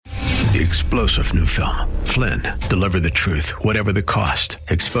The explosive new film, Flynn, deliver the truth, whatever the cost.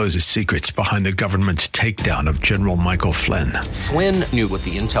 Exposes secrets behind the government's takedown of General Michael Flynn. Flynn knew what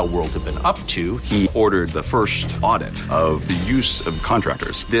the intel world had been up to. He ordered the first audit of the use of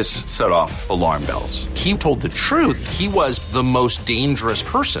contractors. This set off alarm bells. He told the truth. He was the most dangerous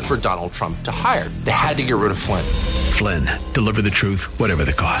person for Donald Trump to hire. They had to get rid of Flynn. Flynn, deliver the truth, whatever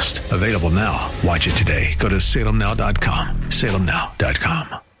the cost. Available now. Watch it today. Go to salemnow.com.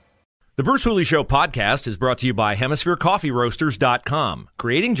 salemnow.com. The Bruce Hooley Show podcast is brought to you by HemisphereCoffeeRoasters.com.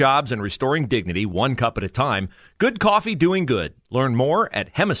 Creating jobs and restoring dignity one cup at a time. Good coffee doing good. Learn more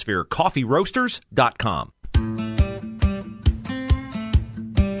at HemisphereCoffeeRoasters.com.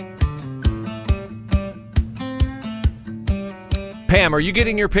 Pam, are you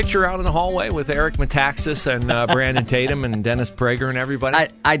getting your picture out in the hallway with Eric Metaxas and Brandon Tatum and Dennis Prager and everybody?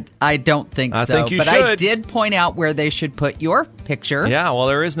 I don't think so. I think you but should. I did point out where they should put your picture. Yeah, well,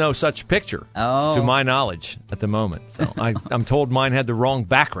 there is no such picture, to my knowledge, at the moment. So I'm told mine had the wrong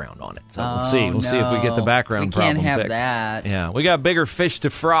background on it. So we'll see. We'll see if we get the background problem fixed. We can't have that. Yeah, we got bigger fish to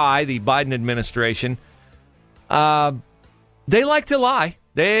fry, the Biden administration. They like to lie.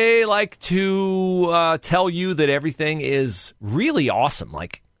 They like to tell you that everything is really awesome.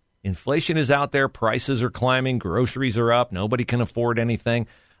 Like, inflation is out there, prices are climbing, groceries are up, nobody can afford anything.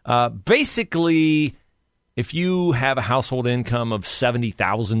 Basically, if you have a household income of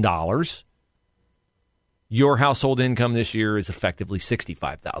 $70,000, your household income this year is effectively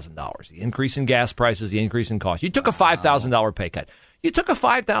 $65,000. The increase in gas prices, the increase in cost. You took a $5,000 pay cut. You took a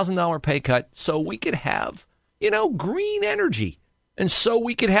 $5,000 pay cut so we could have, green energy. And so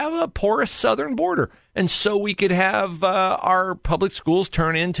we could have a porous southern border. And so we could have our public schools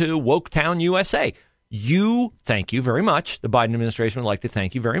turn into Woketown, USA. Thank you very much. The Biden administration would like to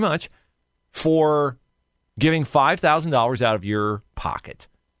thank you very much for giving $5,000 out of your pocket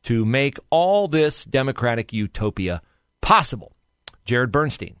to make all this Democratic utopia possible. Jared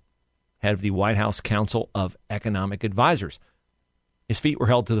Bernstein, head of the White House Council of Economic Advisors. His feet were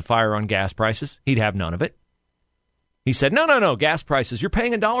held to the fire on gas prices. He'd have none of it. He said, no, gas prices. You're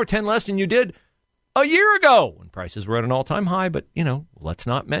paying $1.10 less than you did a year ago when prices were at an all-time high. But, let's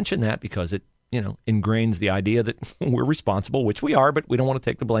not mention that because it, ingrains the idea that we're responsible, which we are, but we don't want to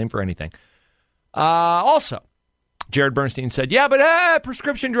take the blame for anything. Also, Jared Bernstein said, but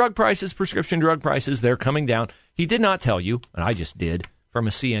prescription drug prices, they're coming down. He did not tell you, and I just did from a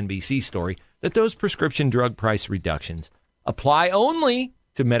CNBC story, that those prescription drug price reductions apply only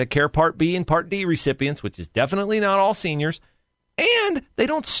to Medicare Part B and Part D recipients, which is definitely not all seniors, and they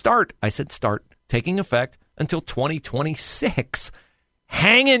don't start taking effect until 2026.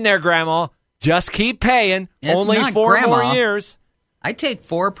 Hang in there, Grandma. Just keep paying. It's only not 4 Grandma. more years. I take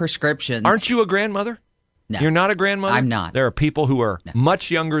 4 prescriptions. Aren't you a grandmother? No. You're not a grandmother? I'm not. There are people who are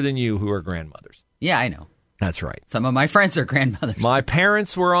much younger than you who are grandmothers. Yeah, I know. That's right. Some of my friends are grandmothers. My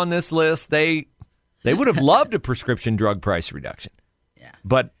parents were on this list. They would have loved a prescription drug price reduction. Yeah.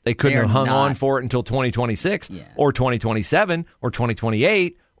 But they couldn't have hung on for it until 2026 Yeah. or 2027 or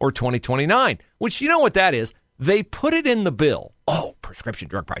 2028 or 2029, which you know what that is. They put it in the bill. Oh, prescription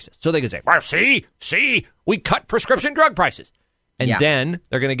drug prices. So they can say, well, see, we cut prescription drug prices. And then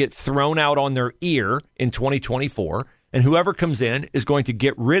they're going to get thrown out on their ear in 2024. And whoever comes in is going to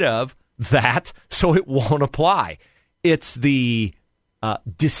get rid of that so it won't apply. It's the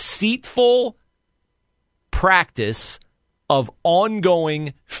deceitful practice of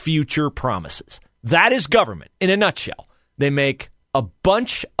ongoing future promises. That is government in a nutshell. They make a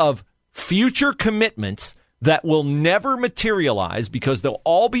bunch of future commitments that will never materialize because they'll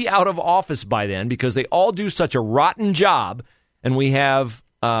all be out of office by then because they all do such a rotten job. And we have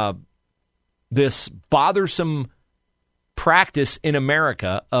this bothersome practice in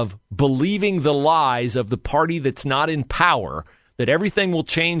America of believing the lies of the party that's not in power, that everything will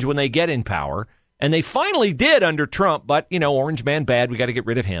change when they get in power. And they finally did under Trump, but, orange man bad, we got to get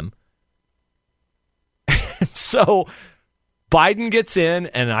rid of him. So Biden gets in,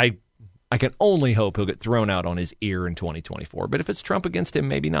 and I can only hope he'll get thrown out on his ear in 2024. But if it's Trump against him,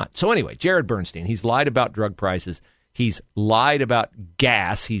 maybe not. So anyway, Jared Bernstein, he's lied about drug prices. He's lied about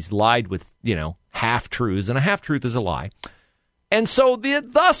gas. He's lied with, half-truths, and a half-truth is a lie. And so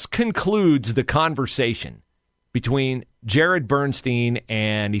thus concludes the conversation between Jared Bernstein,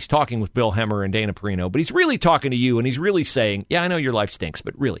 and he's talking with Bill Hemmer and Dana Perino, but he's really talking to you, and he's really saying, I know your life stinks,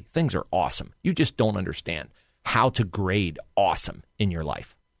 but really, things are awesome. You just don't understand how to grade awesome in your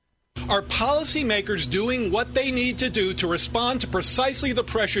life. Are policymakers doing what they need to do to respond to precisely the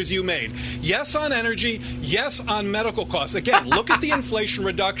pressures you made? Yes on energy, yes on medical costs. Again, look at the Inflation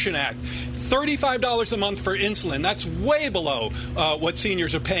Reduction Act. $35 a month for insulin. That's way below what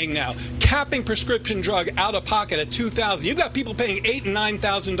seniors are paying now. Capping prescription drug out of pocket at $2,000. You've got people paying $8,000 and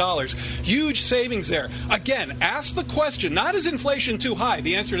 $9,000. Huge savings there. Again, ask the question, not is inflation too high?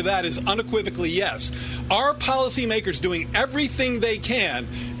 The answer to that is unequivocally yes. Are policymakers doing everything they can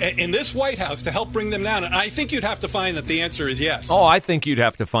in this White House to help bring them down? And I think you'd have to find that the answer is yes. Oh, I think you'd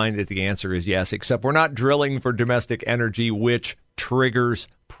have to find that the answer is yes, except we're not drilling for domestic energy, which triggers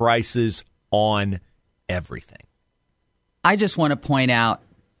prices on everything. I just want to point out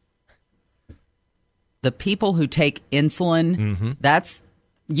the people who take insulin, that's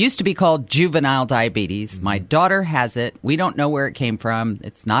used to be called juvenile diabetes. My daughter has it. We don't know where it came from.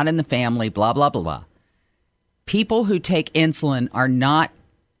 It's not in the family, blah, blah, blah, blah. People who take insulin are not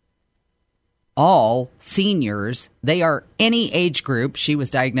all seniors. They are any age group. She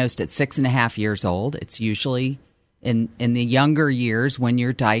was diagnosed at 6.5 years old. It's usually in the younger years when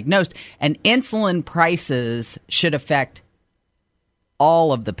you're diagnosed. And insulin prices should affect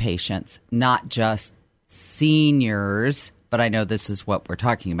all of the patients, not just seniors. But I know this is what we're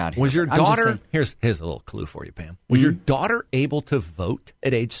talking about here. Was your daughter, here's a little clue for you, Pam. Was your daughter able to vote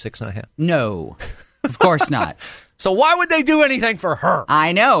at age 6.5? No, of course not. So why would they do anything for her?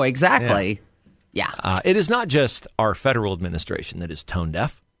 I know, exactly. Yeah. It is not just our federal administration that is tone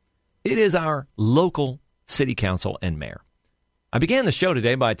deaf. It is our local city council and mayor. I began the show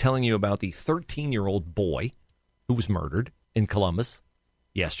today by telling you about the 13-year-old boy who was murdered in Columbus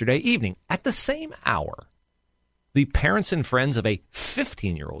yesterday evening. At the same hour, the parents and friends of a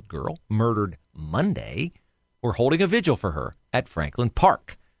 15-year-old girl murdered Monday were holding a vigil for her at Franklin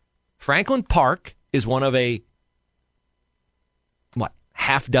Park. Franklin Park is one of a,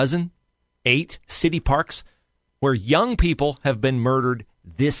 half dozen, 8 city parks where young people have been murdered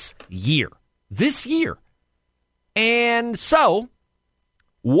this year. This year. And so,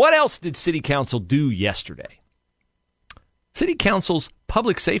 what else did City Council do yesterday? City Council's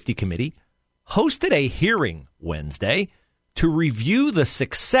Public Safety Committee hosted a hearing Wednesday to review the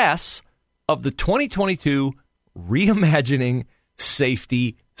success of the 2022 Reimagining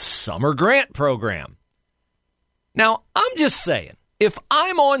Safety Summer Grant Program. Now, I'm just saying, if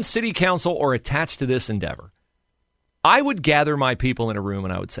I'm on City Council or attached to this endeavor, I would gather my people in a room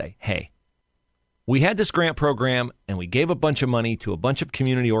and I would say, hey, we had this grant program and we gave a bunch of money to a bunch of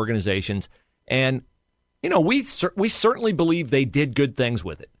community organizations. And, we certainly believe they did good things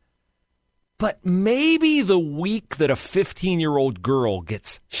with it. But maybe the week that a 15-year-old girl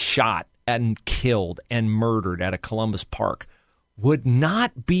gets shot and killed and murdered at a Columbus Park would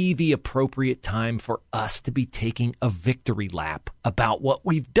not be the appropriate time for us to be taking a victory lap about what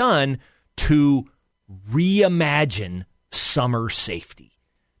we've done to reimagine summer safety.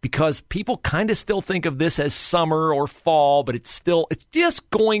 Because people kind of still think of this as summer or fall, but it's just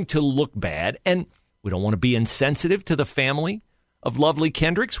going to look bad. And we don't want to be insensitive to the family of lovely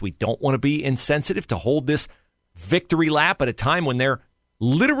Kendricks. We don't want to be insensitive to hold this victory lap at a time when they're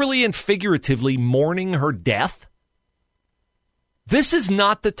literally and figuratively mourning her death. This is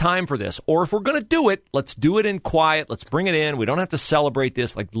not the time for this. Or if we're going to do it, let's do it in quiet. Let's bring it in. We don't have to celebrate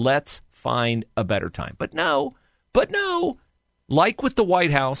this. Let's find a better time. But no, like with the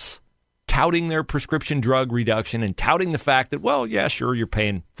White House touting their prescription drug reduction and touting the fact that, well, yeah, sure, you're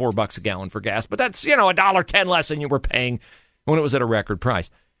paying $4 a gallon for gas, but that's, $1.10 less than you were paying when it was at a record price.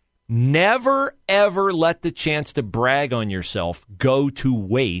 Never, ever let the chance to brag on yourself go to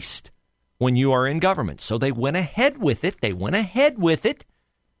waste when you are in government. So they went ahead with it.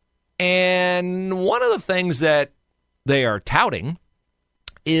 And one of the things that they are touting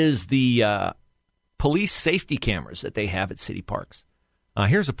is the police safety cameras that they have at city parks.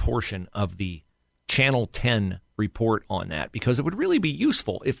 Here's a portion of the Channel 10 report on that, because it would really be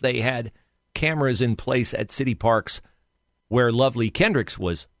useful if they had cameras in place at city parks where lovely Kendricks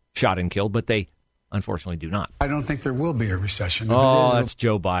was shot and killed, but they unfortunately do not. I don't think there will be a recession. That's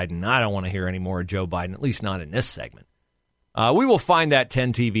Joe Biden. I don't want to hear any more of Joe Biden, at least not in this segment. We will find that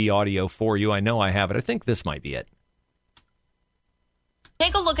 10 TV audio for you. I know I have it. I think this might be it.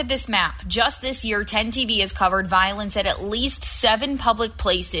 Take a look at this map. Just this year, 10 TV has covered violence at least 7 public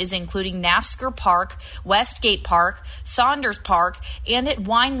places, including Nafsker Park, Westgate Park, Saunders Park, and at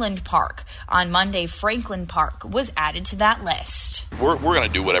Wineland Park. On Monday, Franklin Park was added to that list. We're going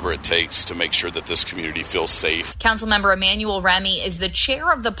to do whatever it takes to make sure that this community feels safe. Councilmember Emmanuel Remy is the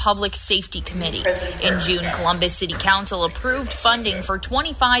chair of the Public Safety Committee. In June, Columbus City Council approved funding for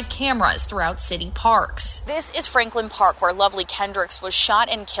 25 cameras throughout city parks. This is Franklin Park, where lovely Kendricks was shot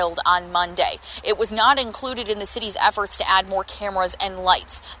and killed on Monday. It was not included in the city's efforts to add more cameras and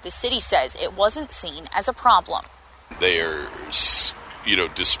lights. The city says it wasn't seen as a problem. They are,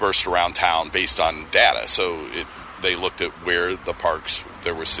 dispersed around town based on data. So they looked at where the parks,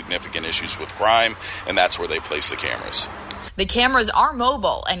 there were significant issues with crime, and that's where they placed the cameras. The cameras are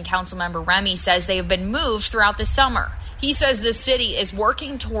mobile, and Councilmember Remy says they have been moved throughout the summer. He says the city is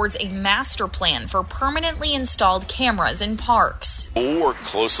working towards a master plan for permanently installed cameras in parks. We'll work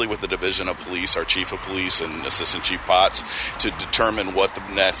closely with the Division of Police, our Chief of Police and Assistant Chief Potts, to determine what the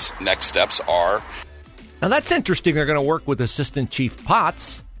next steps are. Now that's interesting. They're going to work with Assistant Chief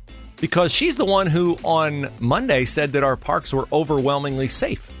Potts because she's the one who on Monday said that our parks were overwhelmingly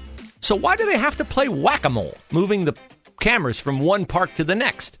safe. So why do they have to play whack-a-mole, moving the cameras from one park to the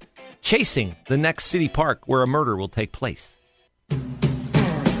next, chasing the next city park where a murder will take place?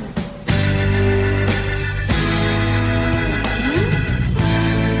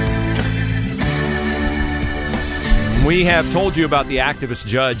 We have told you about the activist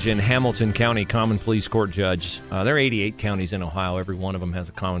judge in Hamilton County, Common Pleas Court judge. There are 88 counties in Ohio. Every one of them has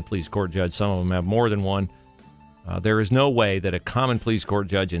a Common Pleas Court judge. Some of them have more than one. There is no way that a Common Pleas Court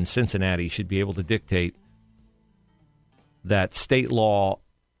judge in Cincinnati should be able to dictate that state law,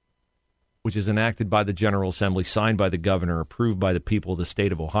 which is enacted by the General Assembly, signed by the governor, approved by the people of the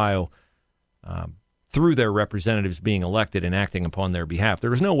state of Ohio, through their representatives being elected and acting upon their behalf.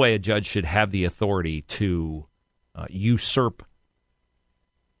 There is no way a judge should have the authority to usurp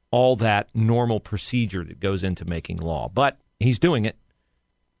all that normal procedure that goes into making law. But he's doing it.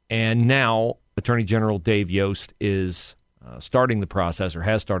 And now Attorney General Dave Yost is starting the process, or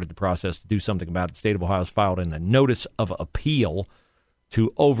has started the process, to do something about it. The state of Ohio has filed in a notice of appeal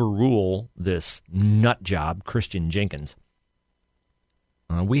to overrule this nut job, Christian Jenkins.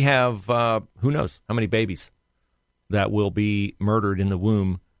 We have, who knows how many babies that will be murdered in the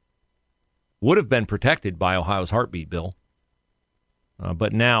womb would have been protected by Ohio's heartbeat bill,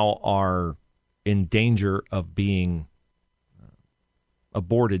 but now are in danger of being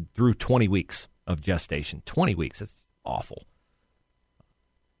aborted through 20 weeks of gestation. 20 weeks. That's awful.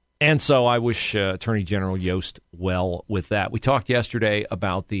 And so I wish Attorney General Yost well with that. We talked yesterday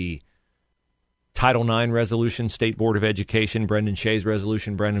about the Title IX resolution, State Board of Education, Brendan Shea's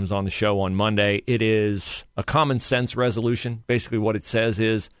resolution. Brendan was on the show on Monday. It is a common sense resolution. Basically what it says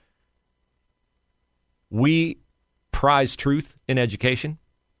is, we prize truth in education,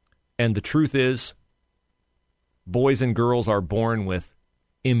 and the truth is boys and girls are born with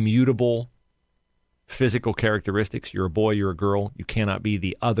immutable physical characteristics. You're a boy, you're a girl. You cannot be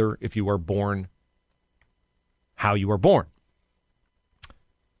the other if you are born how you are born.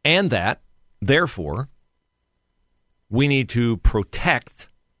 And that, therefore, we need to protect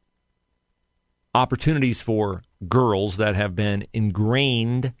opportunities for girls that have been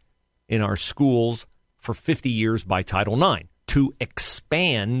ingrained in our schools for 50 years by Title IX, to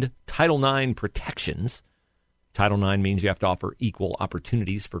expand Title IX protections. Title IX means you have to offer equal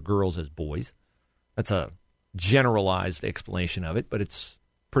opportunities for girls as boys. That's a generalized explanation of it, but it's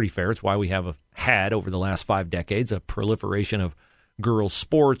pretty fair. It's why we have had, over the last 5 decades, a proliferation of girls'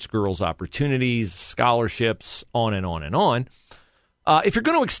 sports, girls' opportunities, scholarships, on and on and on. If you're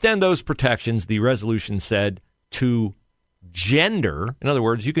going to extend those protections, the resolution said, to gender, in other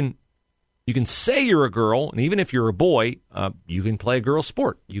words, you can say you're a girl, and even if you're a boy, you can play a girl's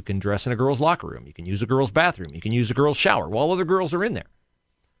sport. You can dress in a girl's locker room. You can use a girl's bathroom. You can use a girl's shower while other girls are in there.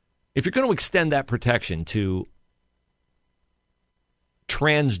 If you're going to extend that protection to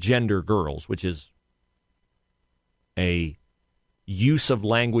transgender girls, which is a use of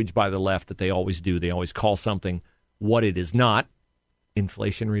language by the left that they always do, they always call something what it is not.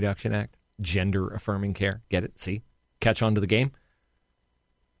 Inflation Reduction Act, gender affirming care. Get it? See? Catch on to the game.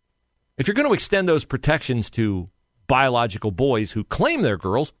 If you're going to extend those protections to biological boys who claim they're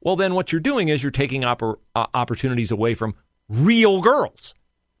girls, well, then what you're doing is you're taking opportunities away from real girls.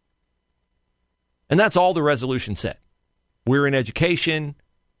 And that's all the resolution said. We're in education.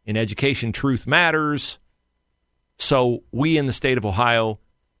 In education, truth matters. So we in the state of Ohio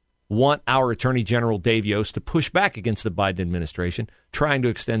want our Attorney General Dave Yost to push back against the Biden administration trying to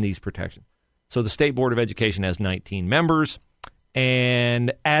extend these protections. So the State Board of Education has 19 members.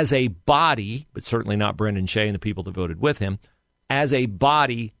 And as a body, but certainly not Brendan Shea and the people that voted with him, as a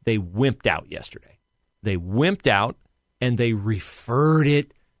body, they wimped out yesterday. They wimped out, and they referred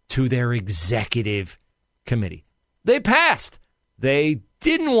it to their executive committee. They passed. They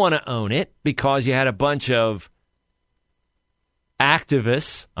didn't want to own it because you had a bunch of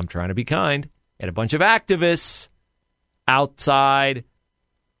activists. I'm trying to be kind. You had a bunch of activists outside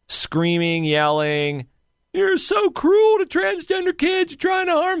screaming, yelling, You're so cruel to transgender kids. You're trying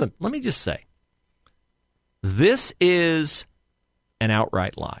to harm them. Let me just say, this is an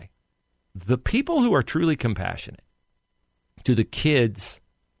outright lie. The people who are truly compassionate to the kids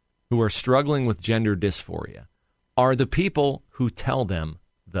who are struggling with gender dysphoria are the people who tell them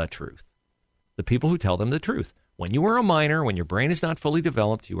the truth. The people who tell them the truth. When you are a minor, when your brain is not fully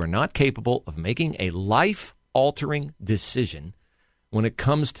developed, you are not capable of making a life-altering decision when it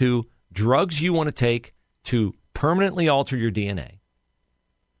comes to drugs you want to take to permanently alter your DNA.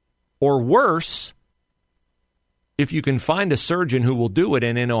 Or worse, if you can find a surgeon who will do it,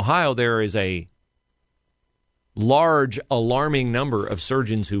 and in Ohio there is a large, alarming number of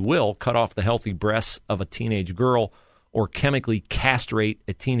surgeons who will cut off the healthy breasts of a teenage girl or chemically castrate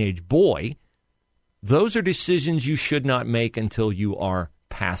a teenage boy, those are decisions you should not make until you are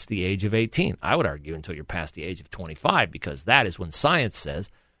past the age of 18. I would argue until you're past the age of 25, because that is when science says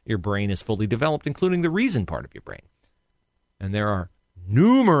your brain is fully developed, including the reason part of your brain. And there are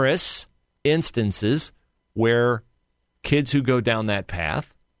numerous instances where kids who go down that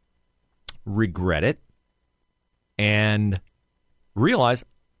path regret it and realize,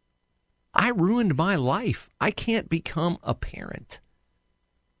 I ruined my life. I can't become a parent.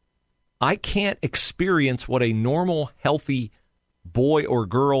 I can't experience what a normal, healthy boy or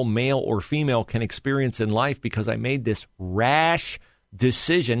girl, male or female can experience in life because I made this rash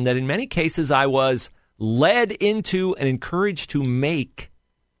decision that in many cases I was led into and encouraged to make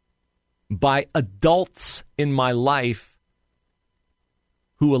by adults in my life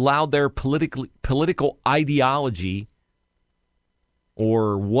who allowed their political ideology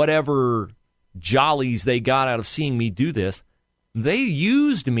or whatever jollies they got out of seeing me do this. They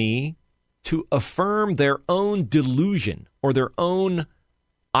used me to affirm their own delusion or their own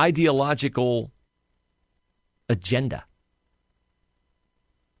ideological agenda.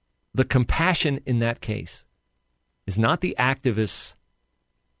 The compassion in that case is not the activists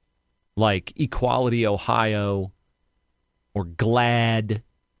like Equality Ohio or GLAAD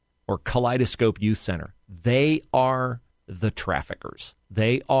or Kaleidoscope Youth Center. They are the traffickers.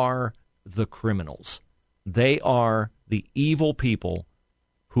 They are the criminals. They are the evil people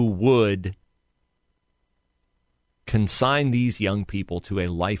who would consign these young people to a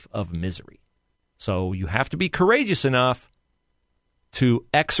life of misery. So you have to be courageous enough to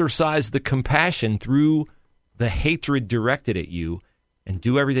exercise the compassion through the hatred directed at you and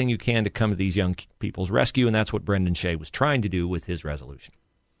do everything you can to come to these young people's rescue, and that's what Brendan Shea was trying to do with his resolution.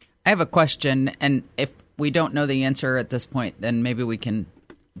 I have a question, and if we don't know the answer at this point, then maybe we can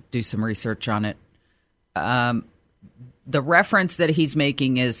do some research on it. The reference that he's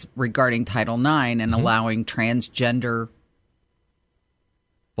making is regarding Title IX and allowing transgender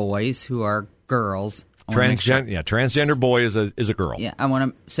boys who are girls. Transgender boy is a girl. Yeah, I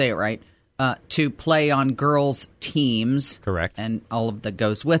want to say it right. To play on girls' teams. Correct. And all of that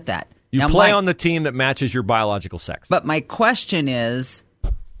goes with that. You play on the team that matches your biological sex. But my question is,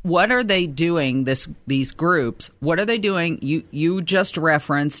 what are they doing, these groups? What are they doing? You just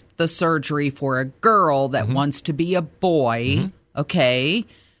referenced the surgery for a girl that wants to be a boy. Okay.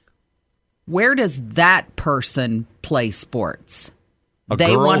 Where does that person play sports?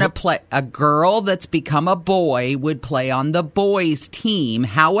 They want to play. A girl that's become a boy would play on the boys' team.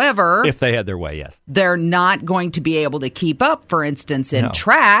 However, if they had their way, yes. They're not going to be able to keep up, for instance, in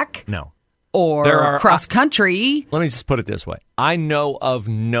track. No. Or cross country. Let me just put it this way. I know of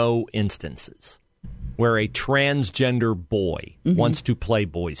no instances where a transgender boy wants to play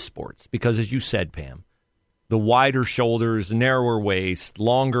boys' sports. Because as you said, Pam, the wider shoulders, narrower waist,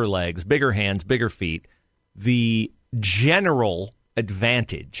 longer legs, bigger hands, bigger feet, the general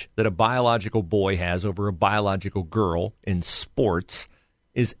advantage that a biological boy has over a biological girl in sports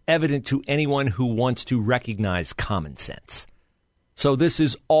is evident to anyone who wants to recognize common sense. So this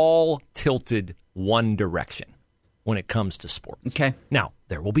is all tilted one direction when it comes to sports. Okay. Now,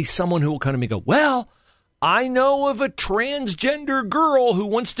 there will be someone who will come to me and go, well, I know of a transgender girl who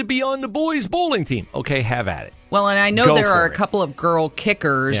wants to be on the boys' bowling team. Okay, have at it. Well, and I know there are a couple of girl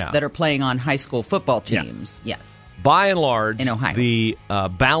kickers that are playing on high school football teams. Yeah. Yes. By and large, in Ohio, the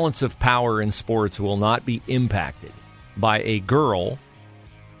balance of power in sports will not be impacted by a girl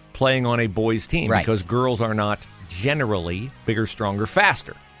playing on a boys' team because girls are not generally bigger, stronger,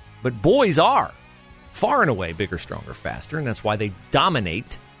 faster. But boys are far and away bigger, stronger, faster, and that's why they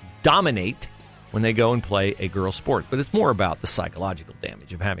dominate when they go and play a girl sport. But it's more about the psychological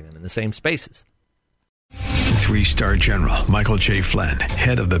damage of having them in the same spaces. Three-star General Michael J. Flynn,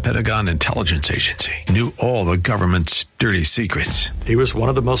 head of the Pentagon Intelligence Agency, knew all the government's dirty secrets. He was one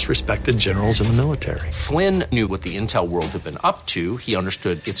of the most respected generals in the military. Flynn knew what the intel world had been up to. He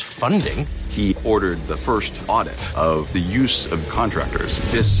understood its funding. He ordered the first audit of the use of contractors.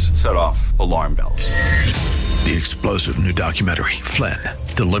 This set off alarm bells. The explosive new documentary, Flynn,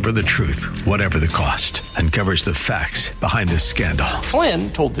 Deliver the Truth, Whatever the Cost, uncovers the facts behind this scandal.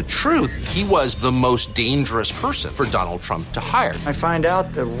 Flynn told the truth. He was the most dangerous person for Donald Trump to hire. I find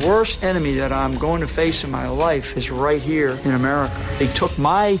out the worst enemy that I'm going to face in my life is right here in America. They took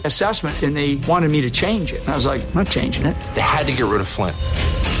my assessment and they wanted me to change it. And I was like, I'm not changing it. They had to get rid of Flynn.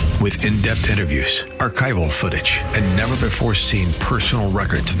 With in-depth interviews, archival footage, and never-before-seen personal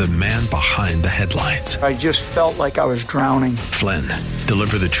records of the man behind the headlines. I just felt like I was drowning. Flynn,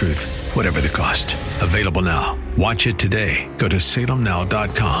 Deliver the Truth, Whatever the Cost. Available now. Watch it today. Go to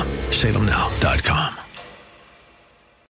salemnow.com. salemnow.com.